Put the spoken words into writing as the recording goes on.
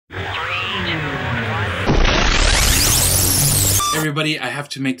Everybody, I have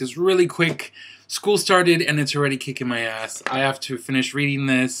to make this really quick. School started and it's already kicking my ass. I have to finish reading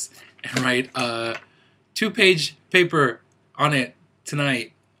this and write a 2-page paper on it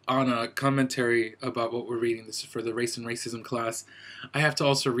tonight on a commentary about what we're reading. This is for the race and racism class. I have to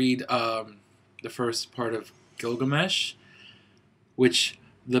also read the first part of Gilgamesh, which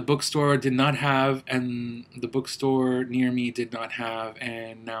the bookstore did not have, and the bookstore near me did not have,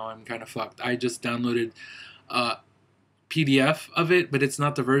 and now I'm kind of fucked. I just downloaded a PDF of it, but it's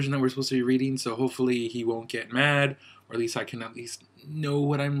not the version that we're supposed to be reading, so hopefully he won't get mad, or at least I can at least know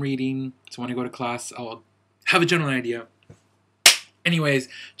what I'm reading, so when I go to class, I'll have a general idea. Anyways,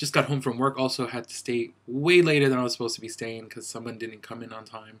 just got home from work, also had to stay way later than I was supposed to be staying, because someone didn't come in on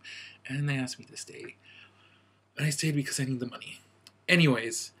time, and they asked me to stay. And I stayed because I need the money.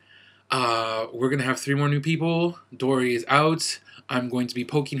 Anyways, we're going to have 3 more new people. Dory is out. I'm going to be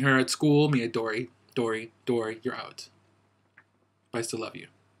poking her at school. Mia, Dory, you're out. But I still love you.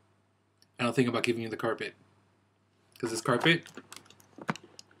 And I'll think about giving you the carpet. Because this carpet,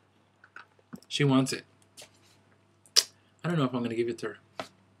 she wants it. I don't know if I'm going to give it to her.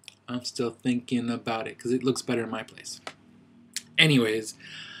 I'm still thinking about it because it looks better in my place. Anyways,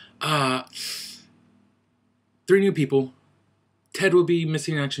 3 new people. Ted will be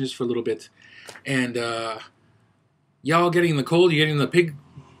missing in action just for a little bit. And y'all getting the cold? You getting the pig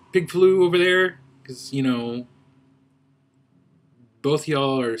flu over there? Because, you know, both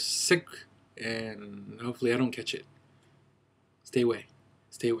y'all are sick. And hopefully I don't catch it. Stay away.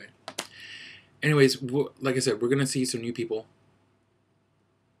 Stay away. Anyways, like I said, we're going to see some new people.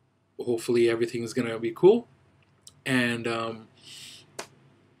 Hopefully everything's going to be cool. And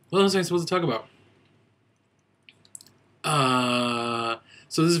what else am I supposed to talk about?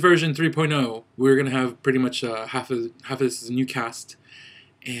 So this is version 3.0. We're going to have pretty much half of this is a new cast.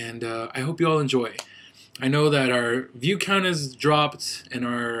 And I hope you all enjoy. I know that our view count has dropped and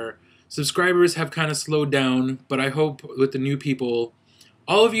our subscribers have kind of slowed down. But I hope with the new people,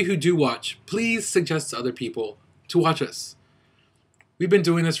 all of you who do watch, please suggest to other people to watch us. We've been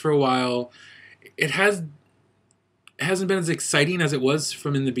doing this for a while. It hasn't been as exciting as it was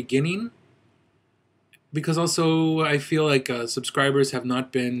from in the beginning. Because also I feel like subscribers have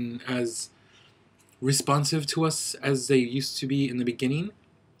not been as responsive to us as they used to be in the beginning.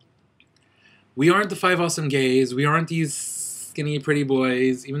 We aren't the 5 awesome gays. We aren't these skinny pretty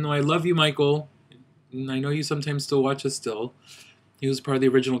boys. Even though I love you, Michael. And I know you sometimes still watch us still. He was part of the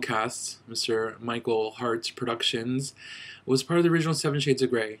original cast. Mr. Michael Hart's Productions was part of the original 7 Shades of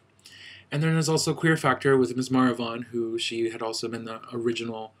Grey. And then there's also Queer Factor with Ms. Maravon, who she had also been the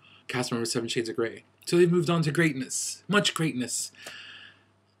original cast member of 7 Shades of Grey. So they've moved on to greatness. Much greatness.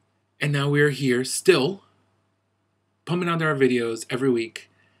 And now we're here still, pumping out our videos every week.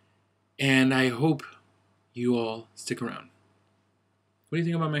 And I hope you all stick around. What do you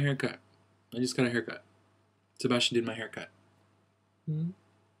think about my haircut? I just got a haircut. Sebastian did my haircut.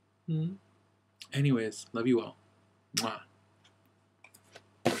 Anyways, love you all. Mwah.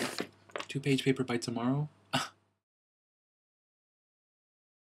 2-page paper by tomorrow.